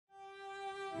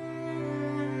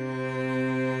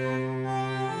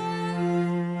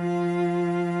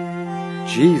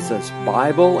Jesus,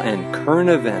 Bible, and current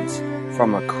events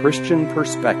from a Christian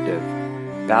perspective,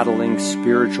 battling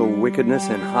spiritual wickedness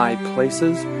in high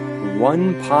places,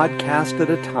 one podcast at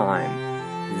a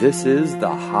time. This is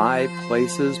the High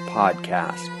Places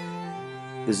Podcast.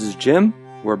 This is Jim.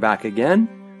 We're back again.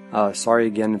 Sorry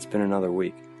again, it's been another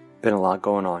week. Been a lot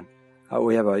going on.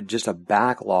 We have just a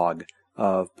backlog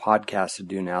of podcasts to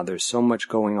do now. There's so much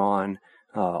going on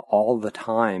all the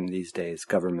time these days.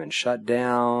 Government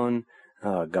shutdown,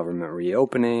 government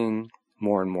reopening,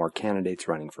 more and more candidates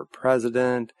running for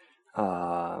president,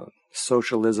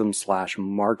 socialism /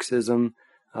 Marxism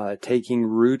taking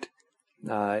root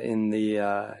in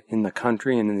the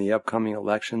country and in the upcoming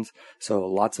elections. So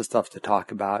lots of stuff to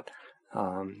talk about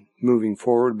moving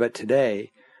forward. But today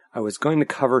I was going to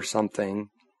cover something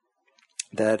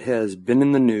that has been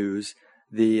in the news,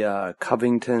 the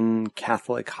Covington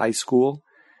Catholic High School.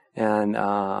 And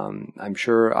I'm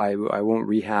sure I won't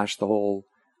rehash the whole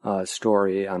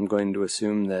story. I'm going to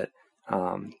assume that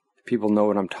people know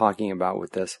what I'm talking about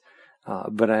with this.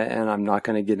 But I'm not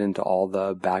going to get into all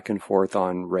the back and forth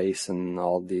on race and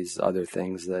all these other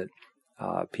things that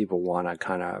people want to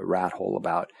kind of rat hole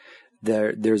about.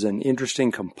 There's an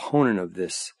interesting component of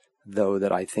this, though,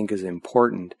 that I think is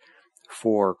important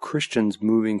for Christians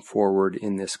moving forward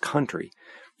in this country.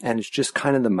 And it's just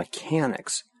kind of the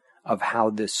mechanics of how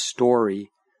this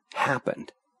story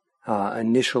happened.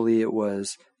 Initially, it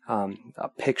was a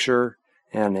picture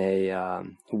and a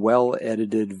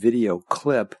well-edited video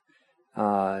clip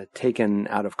taken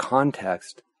out of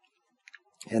context,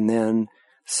 and then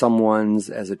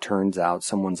as it turns out,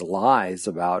 someone's lies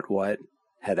about what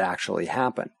had actually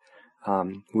happened.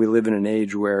 We live in an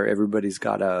age where everybody's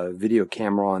got a video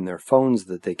camera on their phones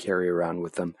that they carry around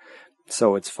with them.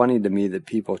 So it's funny to me that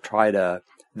people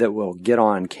that will get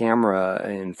on camera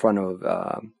in front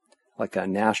of like a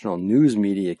national news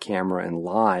media camera and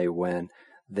lie when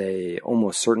they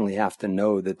almost certainly have to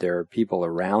know that there are people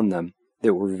around them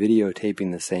that were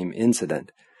videotaping the same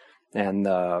incident. And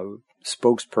the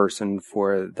spokesperson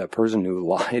for the person who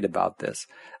lied about this,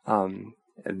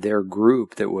 their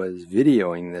group that was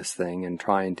videoing this thing and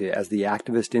trying to, as the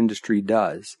activist industry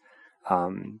does,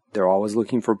 they're always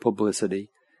looking for publicity,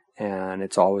 and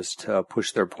it's always to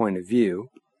push their point of view,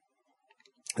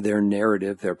 their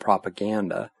narrative, their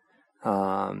propaganda.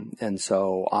 And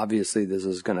so obviously this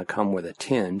is going to come with a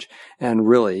tinge, and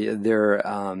really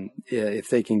if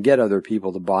they can get other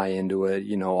people to buy into it,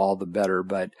 all the better,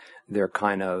 but they're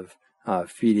kind of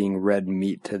feeding red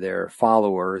meat to their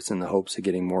followers in the hopes of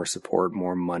getting more support,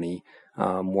 more money,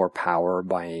 more power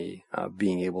by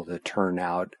being able to turn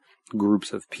out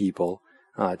groups of people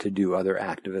to do other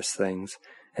activist things.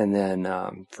 And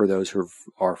then for those who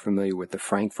are familiar with the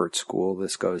Frankfurt School,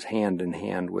 this goes hand in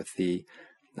hand with the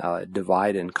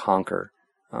divide and conquer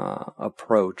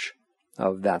approach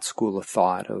of that school of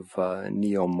thought of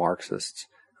neo-Marxists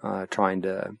trying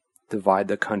to divide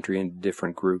the country into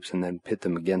different groups and then pit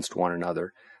them against one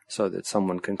another so that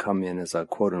someone can come in as a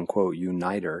quote-unquote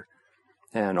uniter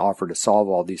and offer to solve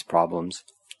all these problems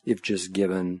if just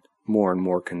given more and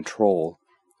more control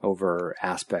over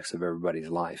aspects of everybody's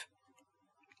life.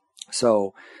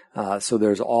 So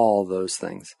there's all those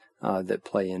things that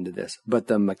play into this. But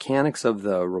the mechanics of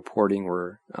the reporting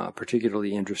were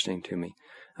particularly interesting to me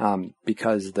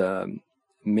because the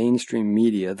mainstream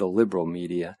media, the liberal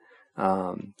media,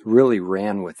 really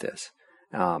ran with this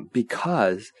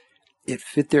because it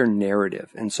fit their narrative.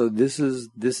 And so this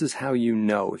is how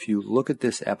if you look at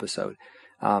this episode,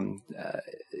 in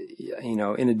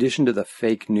addition to the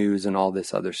fake news and all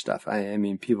this other stuff, I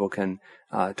mean, people can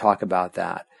talk about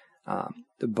that.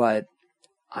 But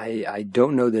I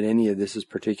don't know that any of this is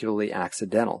particularly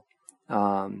accidental.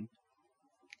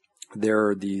 There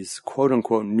are these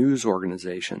quote-unquote news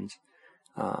organizations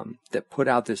that put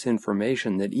out this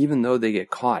information that even though they get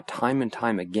caught time and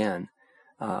time again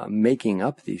making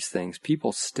up these things,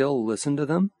 people still listen to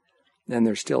them and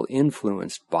they're still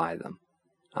influenced by them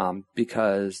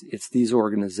because it's these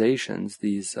organizations,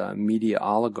 these media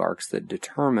oligarchs that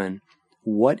determine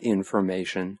what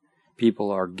information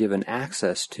people are given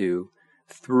access to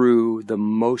through the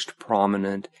most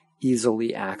prominent,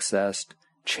 easily accessed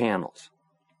channels.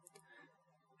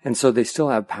 And so they still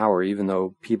have power even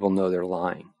though people know they're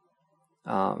lying.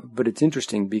 But it's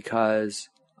interesting because,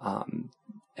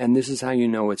 and this is how you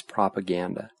know it's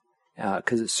propaganda,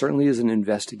 because it certainly isn't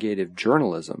investigative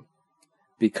journalism,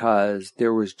 because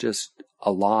there was just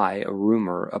a lie, a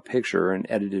rumor, a picture, an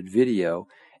edited video,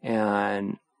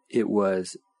 and it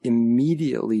was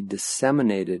immediately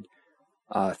disseminated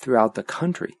throughout the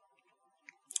country.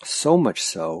 So much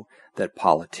so that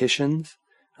politicians,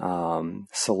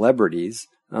 celebrities,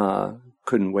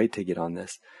 couldn't wait to get on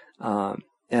this.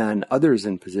 And others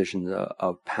in positions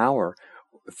of power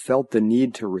felt the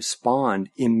need to respond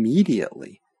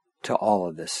immediately to all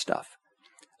of this stuff.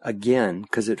 Again,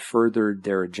 because it furthered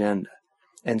their agenda.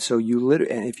 And so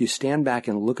and if you stand back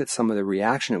and look at some of the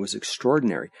reaction, it was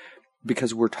extraordinary,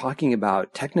 because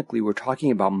technically we're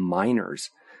talking about minors,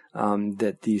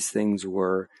 that these things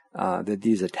were, that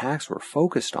these attacks were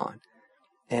focused on.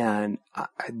 And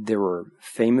there were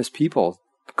famous people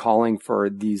calling for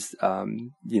these,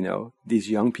 these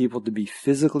young people to be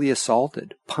physically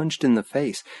assaulted, punched in the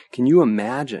face. Can you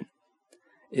imagine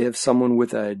if someone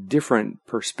with a different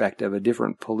perspective, a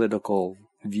different political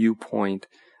viewpoint,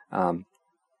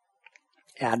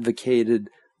 advocated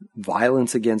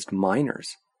violence against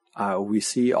minors? We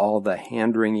see all the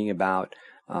hand-wringing about,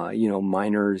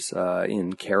 minors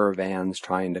in caravans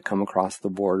trying to come across the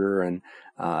border, and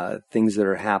things that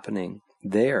are happening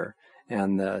there,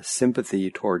 and the sympathy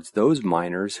towards those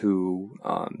minors who,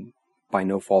 by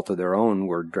no fault of their own,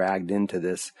 were dragged into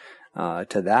this,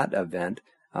 to that event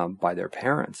by their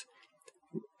parents.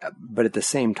 But at the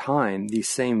same time, these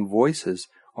same voices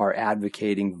are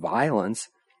advocating violence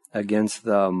against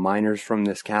the minors from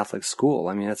this Catholic school.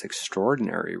 I mean, that's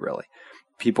extraordinary, really.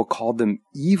 People called them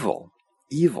evil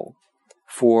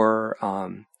for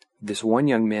this one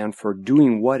young man for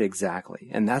doing what exactly?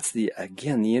 And that's the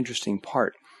interesting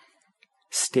part.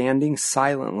 Standing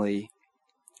silently,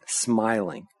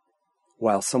 smiling,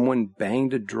 while someone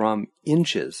banged a drum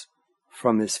inches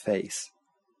from his face.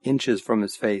 In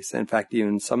fact, even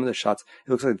in some of the shots,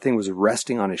 it looks like the thing was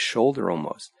resting on his shoulder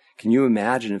almost. Can you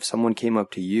imagine if someone came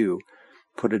up to you,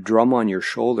 put a drum on your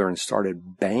shoulder, and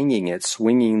started banging it,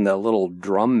 swinging the little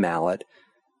drum mallet,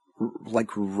 like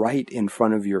right in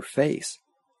front of your face,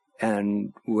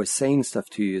 and was saying stuff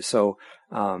to you? So,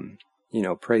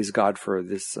 praise God for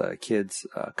this kid's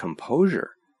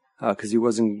composure, because he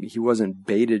wasn't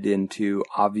baited into,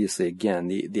 obviously, again,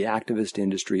 the activist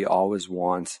industry always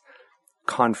wants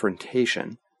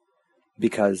confrontation,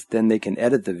 because then they can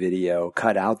edit the video,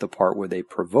 cut out the part where they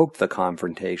provoked the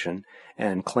confrontation,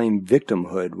 and claim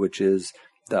victimhood, which is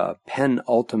the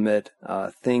penultimate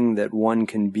thing that one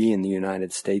can be in the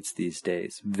United States these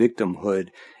days. Victimhood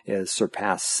is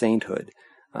surpassed sainthood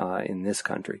in this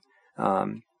country.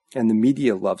 And the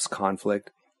media loves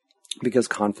conflict, because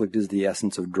conflict is the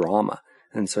essence of drama.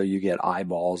 And so you get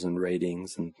eyeballs and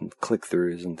ratings and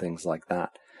click-throughs and things like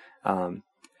that.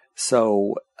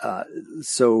 So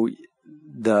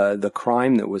the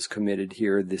crime that was committed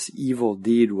here, this evil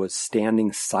deed, was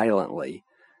standing silently,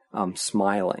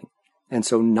 smiling, and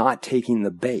so not taking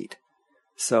the bait.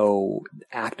 So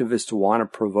activists want to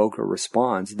provoke a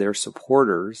response. Their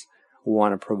supporters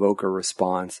want to provoke a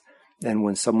response. And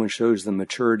when someone shows the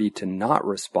maturity to not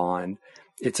respond,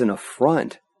 it's an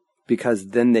affront, because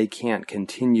then they can't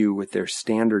continue with their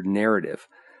standard narrative,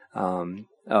 and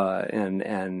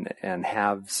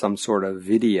have some sort of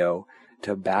video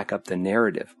to back up the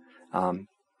narrative.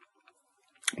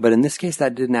 But in this case,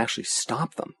 that didn't actually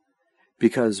stop them,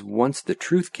 because once the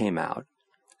truth came out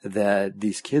that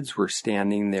these kids were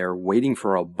standing there waiting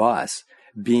for a bus,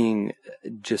 being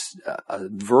just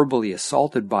verbally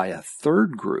assaulted by a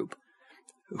third group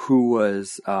who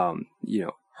was,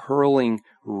 hurling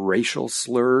racial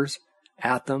slurs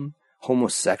at them,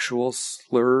 homosexual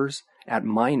slurs at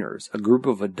minors, a group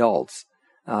of adults,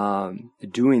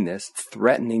 doing this,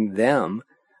 threatening them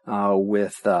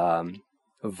with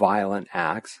violent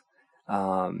acts,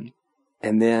 and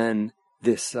then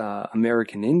this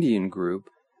American Indian group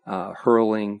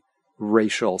hurling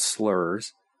racial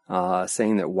slurs,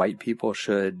 saying that white people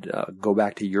should go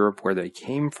back to Europe where they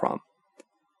came from.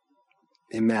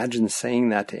 Imagine saying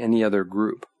that to any other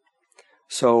group.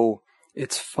 So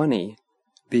it's funny,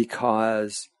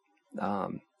 because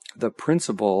the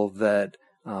principle that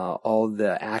all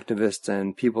the activists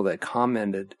and people that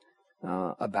commented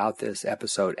about this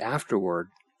episode afterward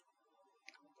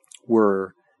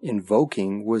were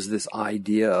invoking was this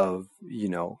idea of,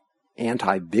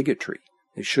 anti-bigotry.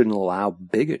 They shouldn't allow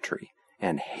bigotry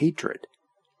and hatred.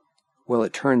 Well,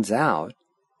 it turns out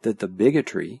that the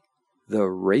bigotry, the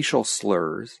racial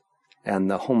slurs,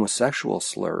 and the homosexual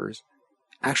slurs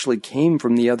actually came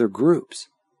from the other groups.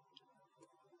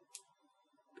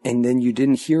 And then you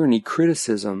didn't hear any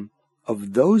criticism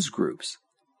of those groups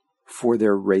for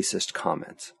their racist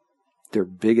comments, their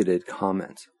bigoted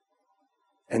comments.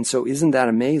 And so isn't that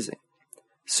amazing?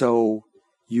 So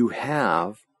you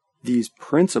have these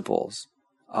principles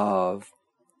of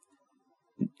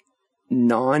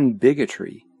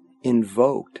non-bigotry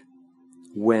invoked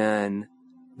when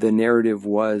the narrative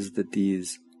was that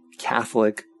these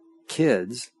Catholic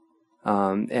kids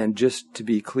And just to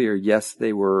be clear, yes,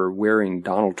 they were wearing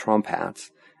Donald Trump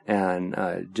hats.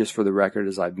 And just for the record,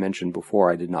 as I've mentioned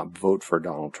before, I did not vote for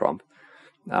Donald Trump.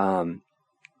 Yes,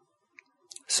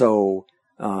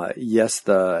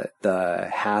 the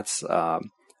hats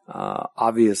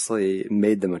obviously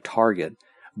made them a target,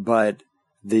 but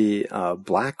the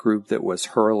black group that was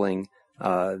hurling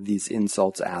these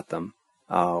insults at them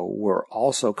were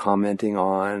also commenting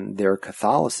on their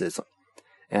Catholicism.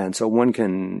 And so one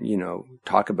can,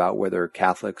 talk about whether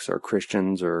Catholics or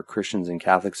Christians and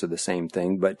Catholics are the same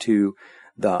thing, but to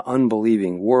the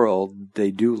unbelieving world,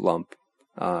 they do lump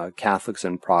Catholics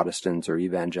and Protestants or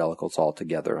evangelicals all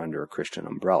together under a Christian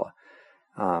umbrella.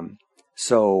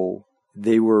 So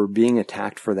they were being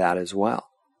attacked for that as well.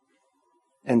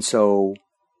 And so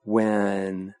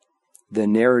when the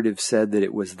narrative said that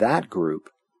it was that group,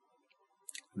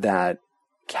 that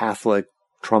Catholic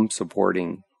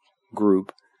Trump-supporting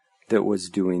group that was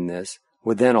doing this,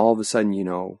 well, then all of a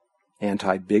sudden,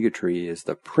 anti-bigotry is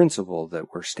the principle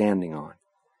that we're standing on.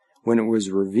 When it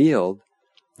was revealed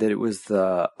that it was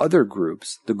the other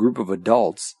groups, the group of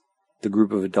adults, the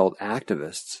group of adult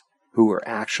activists who were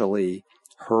actually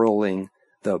hurling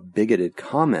the bigoted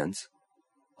comments,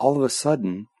 all of a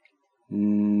sudden,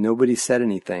 nobody said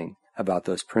anything about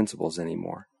those principles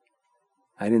anymore.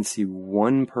 I didn't see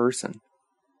one person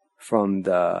from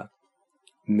the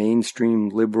mainstream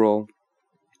liberal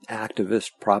activist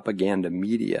propaganda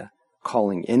media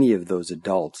calling any of those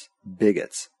adults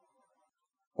bigots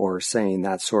or saying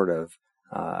that sort of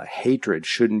hatred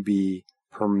shouldn't be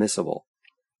permissible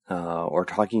or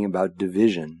talking about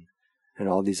division and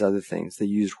all these other things. They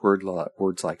used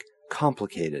words like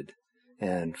complicated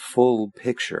and full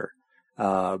picture,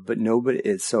 but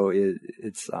nobody. So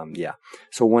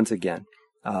once again,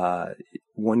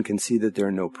 one can see that there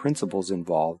are no principles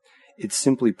involved. It's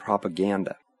simply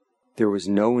propaganda. There was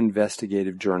no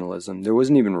investigative journalism. There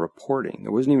wasn't even reporting.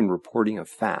 There wasn't even reporting of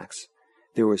facts.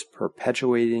 There was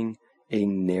perpetuating a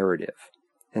narrative.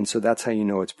 And so that's how you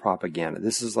know it's propaganda.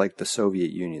 This is like the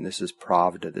Soviet Union. This is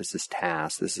Pravda. This is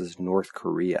TASS. This is North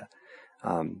Korea.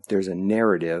 There's a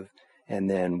narrative, and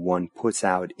then one puts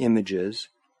out images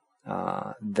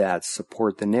that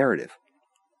support the narrative.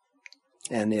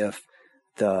 And if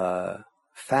the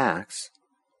facts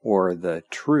or the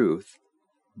truth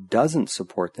doesn't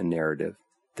support the narrative,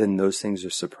 then those things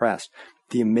are suppressed.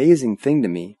 The amazing thing to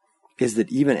me is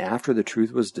that even after the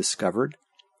truth was discovered,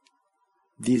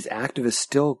 these activists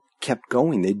still kept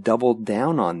going. They doubled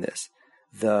down on this.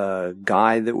 The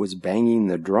guy that was banging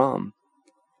the drum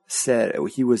said,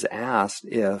 he was asked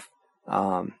if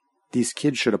these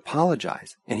kids should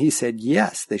apologize. And he said,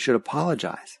 yes, they should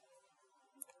apologize.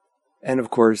 And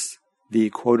of course, the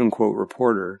quote-unquote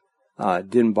reporter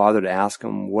didn't bother to ask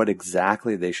him what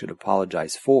exactly they should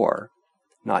apologize for.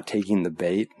 Not taking the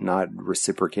bait, not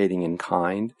reciprocating in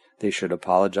kind. They should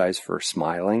apologize for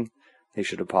smiling. They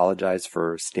should apologize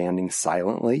for standing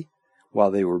silently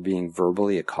while they were being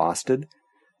verbally accosted.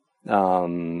 I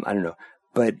don't know.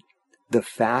 But the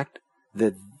fact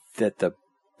that the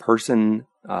person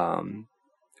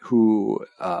who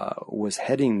was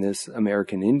heading this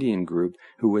American Indian group,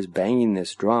 who was banging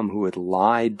this drum, who had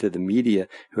lied to the media,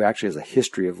 who actually has a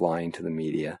history of lying to the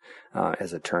media,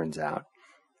 as it turns out,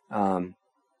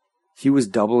 he was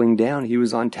doubling down. He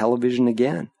was on television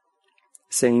again,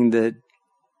 saying that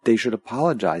they should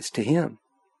apologize to him.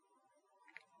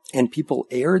 And people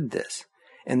aired this,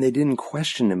 and they didn't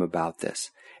question him about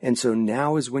this. And so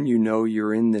now is when you know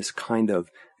you're in this kind of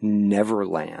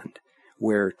neverland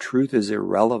where truth is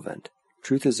irrelevant.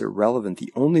 Truth is irrelevant.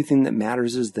 The only thing that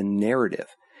matters is the narrative.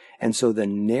 And so the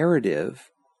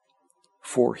narrative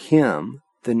for him,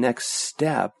 the next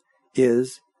step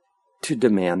is to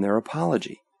demand their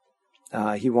apology.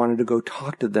 He wanted to go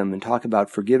talk to them and talk about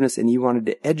forgiveness, and he wanted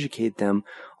to educate them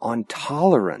on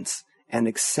tolerance and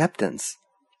acceptance.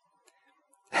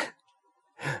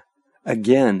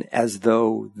 Again, as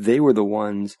though they were the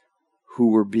ones who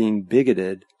were being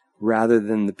bigoted rather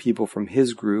than the people from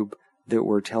his group that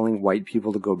were telling white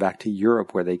people to go back to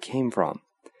Europe where they came from.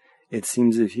 It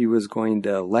seems if he was going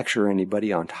to lecture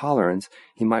anybody on tolerance,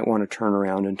 he might want to turn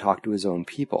around and talk to his own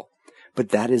people. But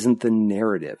that isn't the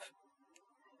narrative.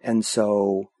 And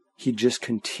so he just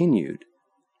continued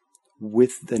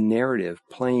with the narrative,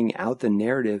 playing out the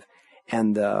narrative,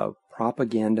 and the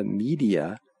propaganda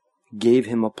media gave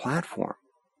him a platform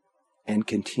and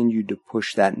continued to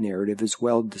push that narrative as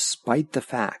well, despite the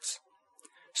facts.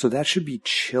 So that should be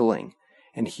chilling.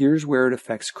 And here's where it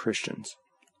affects Christians.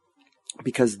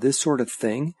 Because this sort of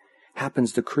thing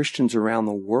happens to Christians around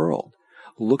the world.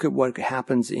 Look at what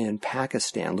happens in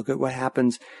Pakistan. Look at what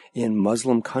happens in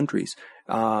Muslim countries,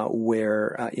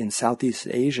 where in Southeast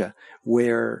Asia,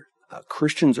 where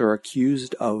Christians are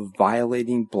accused of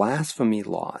violating blasphemy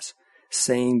laws,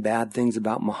 saying bad things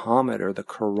about Muhammad or the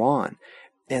Quran,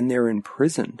 and they're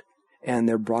imprisoned, and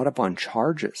they're brought up on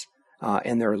charges,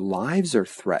 and their lives are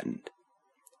threatened,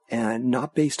 and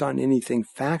not based on anything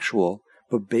factual,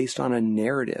 but based on a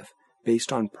narrative,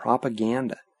 based on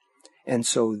propaganda. And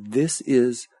so this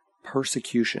is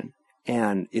persecution,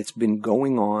 and it's been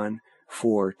going on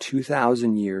for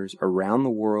 2,000 years around the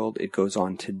world. It goes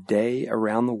on today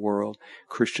around the world.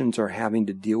 Christians are having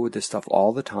to deal with this stuff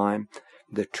all the time.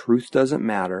 The truth doesn't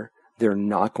matter. They're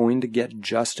not going to get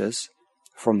justice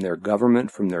from their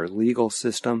government, from their legal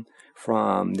system,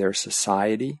 from their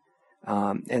society.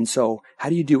 And so how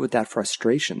do you deal with that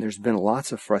frustration? There's been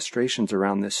lots of frustrations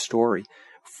around this story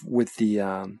with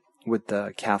the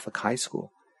Catholic high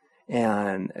school.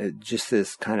 And just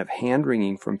this kind of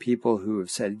hand-wringing from people who have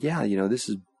said, yeah, this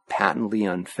is patently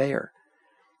unfair.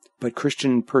 But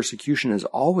Christian persecution has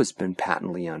always been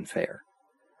patently unfair.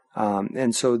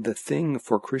 And so the thing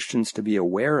for Christians to be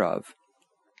aware of,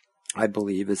 I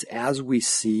believe, is as we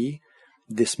see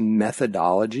this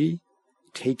methodology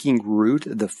taking root,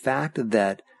 the fact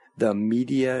that the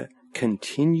media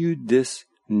continued this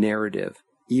narrative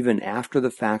even after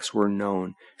the facts were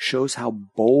known shows how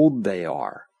bold they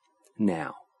are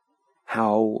now,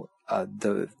 how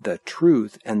the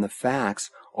truth and the facts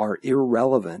are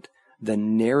irrelevant. The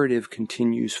narrative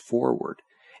continues forward.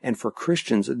 And for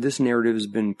Christians, this narrative has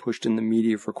been pushed in the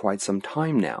media for quite some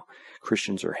time now.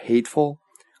 Christians are hateful.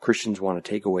 Christians want to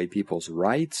take away people's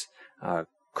rights.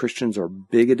 Christians are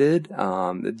bigoted.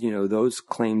 Those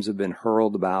claims have been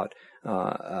hurled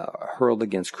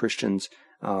against Christians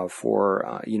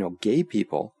for gay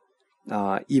people.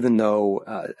 Even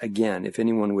though, again, if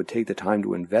anyone would take the time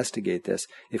to investigate this,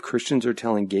 if Christians are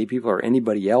telling gay people or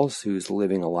anybody else who's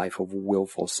living a life of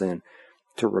willful sin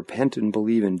to repent and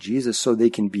believe in Jesus so they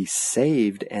can be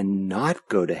saved and not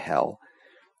go to hell,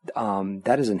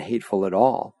 that isn't hateful at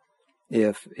all.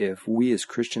 If we as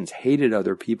Christians hated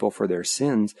other people for their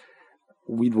sins,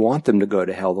 we'd want them to go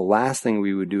to hell. The last thing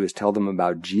we would do is tell them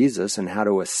about Jesus and how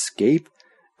to escape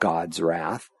God's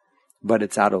wrath. But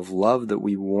it's out of love that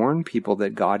we warn people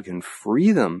that God can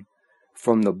free them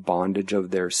from the bondage of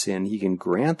their sin. He can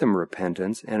grant them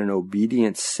repentance and an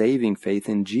obedient, saving faith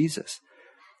in Jesus.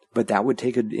 But that would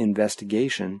take an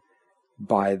investigation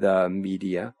by the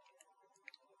media,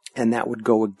 and that would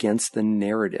go against the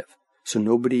narrative. So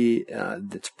nobody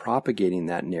that's propagating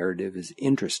that narrative is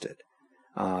interested.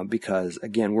 Because,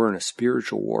 again, we're in a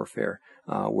spiritual warfare.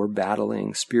 We're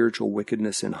battling spiritual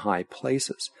wickedness in high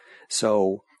places.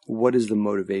 So what is the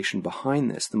motivation behind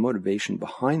this? The motivation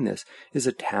behind this is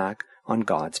attack on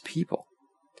God's people.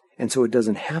 And so it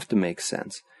doesn't have to make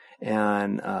sense.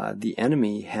 And the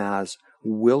enemy has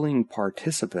willing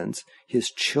participants,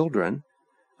 his children,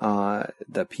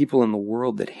 the people in the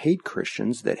world that hate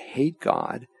Christians, that hate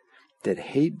God, that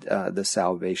hate the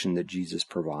salvation that Jesus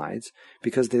provides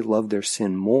because they love their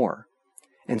sin more.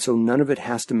 And so none of it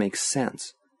has to make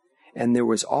sense. And there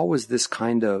was always this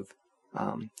kind of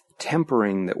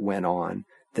tempering that went on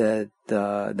that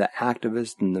the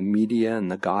activists and the media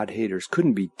and the God haters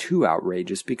couldn't be too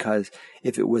outrageous, because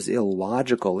if it was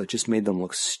illogical, it just made them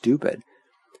look stupid.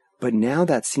 But now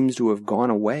that seems to have gone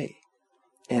away.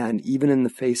 And even in the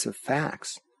face of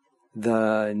facts,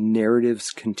 the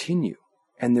narratives continue,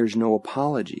 and there's no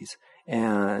apologies.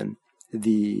 And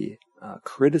the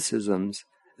criticisms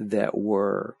that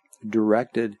were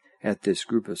directed at this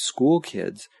group of school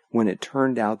kids, when it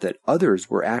turned out that others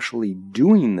were actually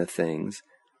doing the things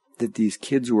that these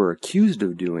kids were accused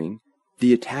of doing,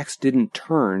 the attacks didn't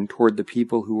turn toward the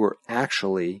people who were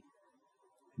actually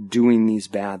doing these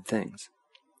bad things.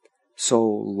 So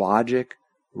logic,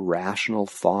 rational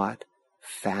thought,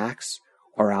 facts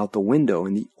are out the window,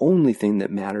 and the only thing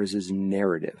that matters is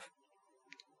narrative.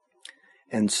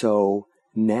 And so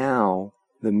now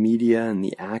the media and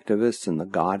the activists and the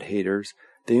God haters,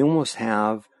 they almost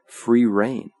have free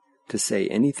reign to say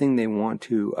anything they want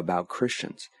to about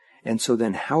Christians. And so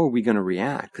then how are we going to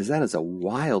react? Because that is a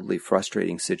wildly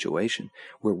frustrating situation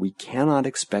where we cannot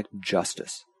expect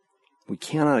justice. We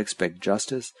cannot expect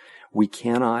justice. We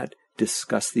cannot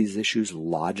discuss these issues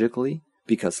logically,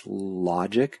 because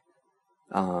logic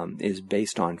is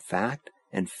based on fact,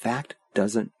 and fact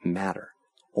doesn't matter.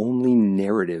 Only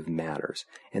narrative matters,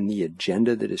 and the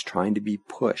agenda that is trying to be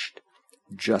pushed,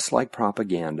 just like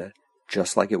propaganda,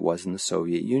 just like it was in the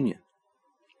Soviet Union.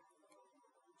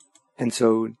 And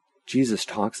so Jesus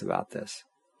talks about this.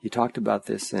 He talked about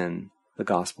this in the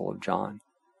Gospel of John.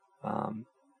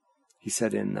 He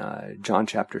said in John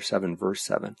chapter 7, verse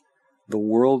 7, "The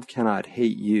world cannot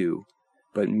hate you,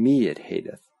 but me it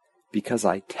hateth, because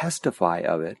I testify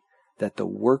of it, that the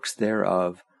works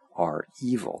thereof are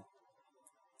evil."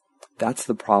 That's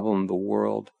the problem the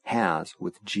world has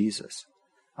with Jesus.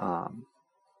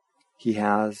 He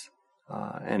has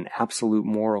an absolute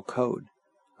moral code.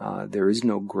 There is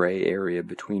no gray area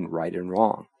between right and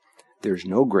wrong. There's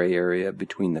no gray area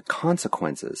between the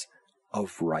consequences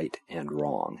of right and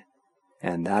wrong.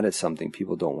 And that is something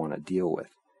people don't want to deal with.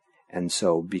 And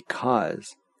so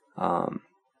because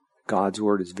God's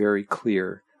word is very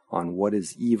clear on what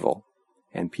is evil,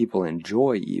 and people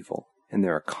enjoy evil, and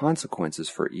there are consequences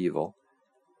for evil,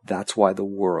 that's why the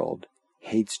world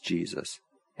hates Jesus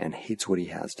and hates what he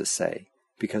has to say,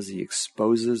 because he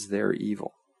exposes their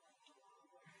evil.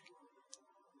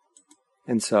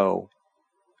 And so,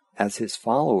 as his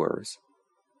followers,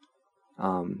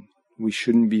 we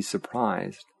shouldn't be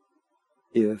surprised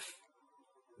if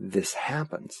this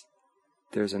happens.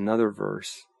 There's another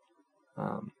verse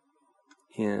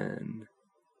in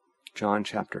John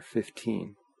chapter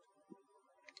 15,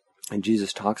 and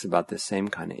Jesus talks about this same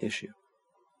kind of issue.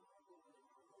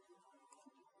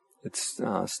 It's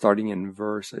starting in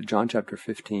John chapter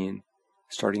 15,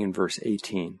 starting in verse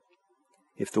 18.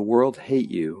 "If the world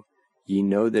hate you, ye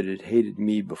know that it hated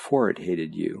me before it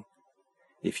hated you.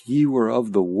 If ye were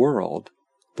of the world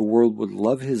would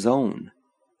love his own.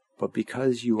 But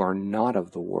because you are not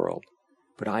of the world,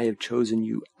 but I have chosen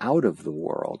you out of the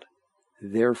world,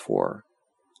 therefore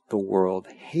the world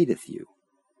hateth you.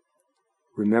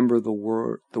 Remember the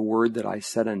word that I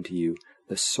said unto you,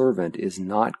 the servant is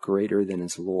not greater than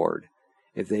his Lord.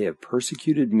 If they have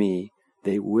persecuted me,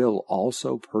 they will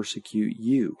also persecute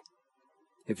you.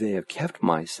 If they have kept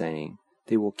my saying,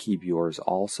 they will keep yours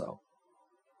also."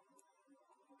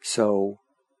 So,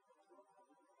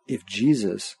 if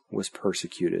Jesus was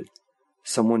persecuted,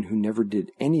 someone who never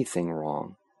did anything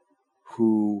wrong,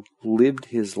 who lived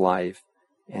his life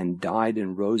and died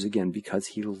and rose again because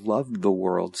he loved the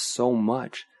world so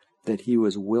much that he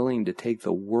was willing to take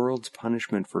the world's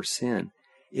punishment for sin,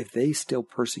 if they still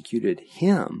persecuted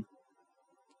him,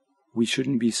 we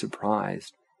shouldn't be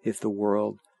surprised if the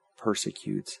world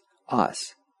persecutes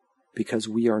us, because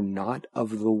we are not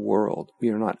of the world. We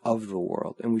are not of the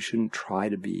world, and we shouldn't try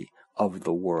to be of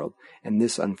the world. And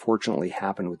this unfortunately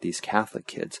happened with these Catholic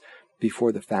kids.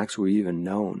 Before the facts were even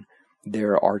known,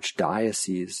 their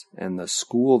archdiocese and the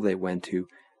school they went to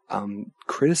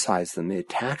criticized them. They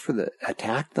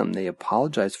attacked them. They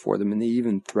apologized for them, and they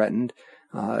even threatened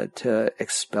to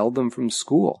expel them from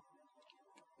school.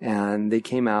 And they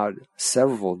came out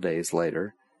several days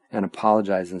later and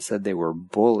apologized and said they were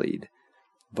bullied.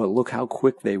 But look how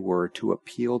quick they were to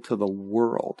appeal to the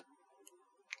world.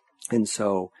 And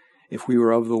so, if we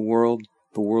were of the world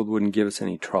wouldn't give us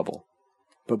any trouble.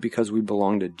 But because we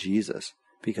belong to Jesus,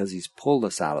 because he's pulled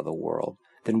us out of the world,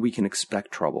 then we can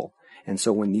expect trouble. And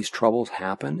so when these troubles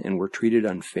happen and we're treated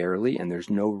unfairly and there's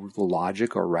no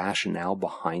logic or rationale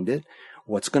behind it,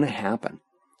 what's going to happen?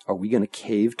 Are we going to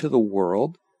cave to the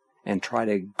world and try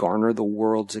to garner the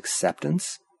world's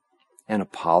acceptance and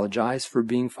apologize for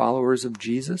being followers of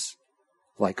Jesus,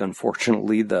 like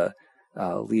unfortunately the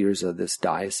leaders of this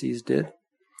diocese did?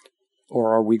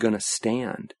 Or are we going to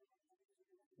stand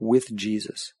with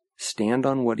Jesus, stand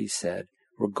on what he said,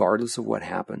 regardless of what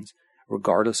happens,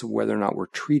 regardless of whether or not we're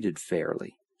treated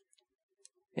fairly,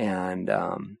 and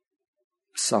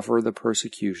suffer the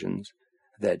persecutions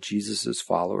that Jesus'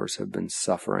 followers have been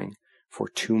suffering for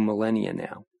 2 millennia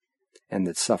now, and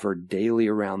that suffer daily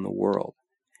around the world?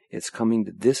 It's coming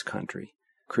to this country.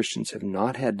 Christians have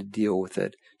not had to deal with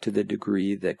it to the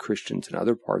degree that Christians in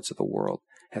other parts of the world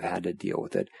have had to deal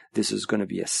with it. This is going to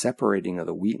be a separating of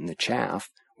the wheat and the chaff.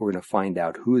 We're going to find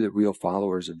out who the real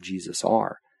followers of Jesus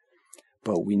are.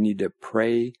 But we need to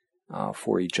pray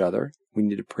for each other. We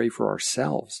need to pray for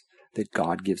ourselves that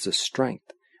God gives us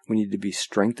strength. We need to be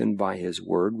strengthened by his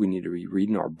word. We need to be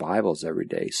reading our Bibles every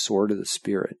day, sword of the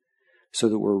Spirit, so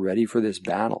that we're ready for this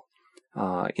battle.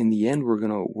 In the end, we're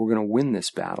gonna win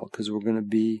this battle, because we're gonna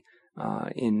be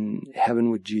in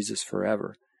heaven with Jesus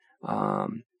forever.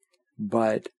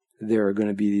 But there are going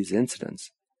to be these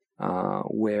incidents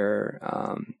where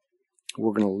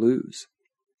we're going to lose,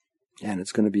 and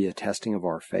it's going to be a testing of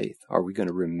our faith. Are we going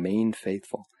to remain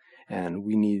faithful? And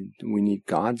we need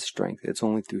God's strength. It's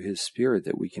only through his Spirit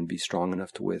that we can be strong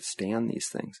enough to withstand these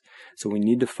things. So we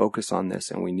need to focus on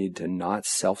this, and we need to not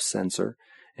self-censor,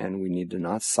 and we need to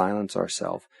not silence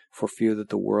ourselves for fear that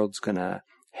the world's going to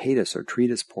hate us or treat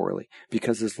us poorly.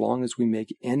 Because as long as we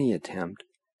make any attempt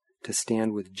to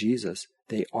stand with Jesus,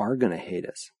 they are going to hate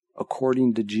us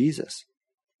according to Jesus.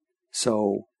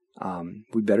 So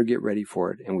we better get ready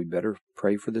for it, and we better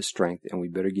pray for the strength, and we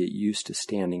better get used to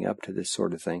standing up to this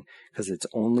sort of thing, because it's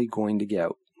only going to get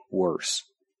worse.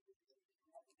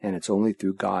 And it's only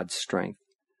through God's strength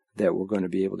that we're going to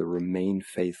be able to remain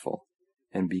faithful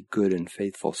and be good and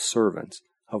faithful servants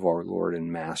of our Lord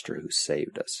and Master who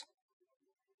saved us.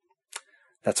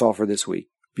 That's all for this week.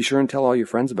 Be sure and tell all your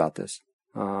friends about this.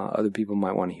 Other people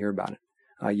might want to hear about it.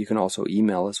 You can also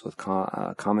email us with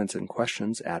comments and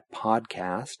questions at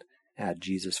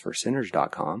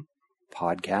podcast@JesusForSinners.com,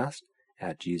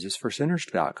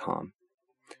 podcast@JesusForSinners.com.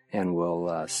 And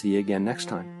we'll see you again next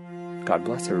time. God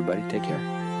bless everybody. Take care.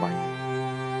 Bye.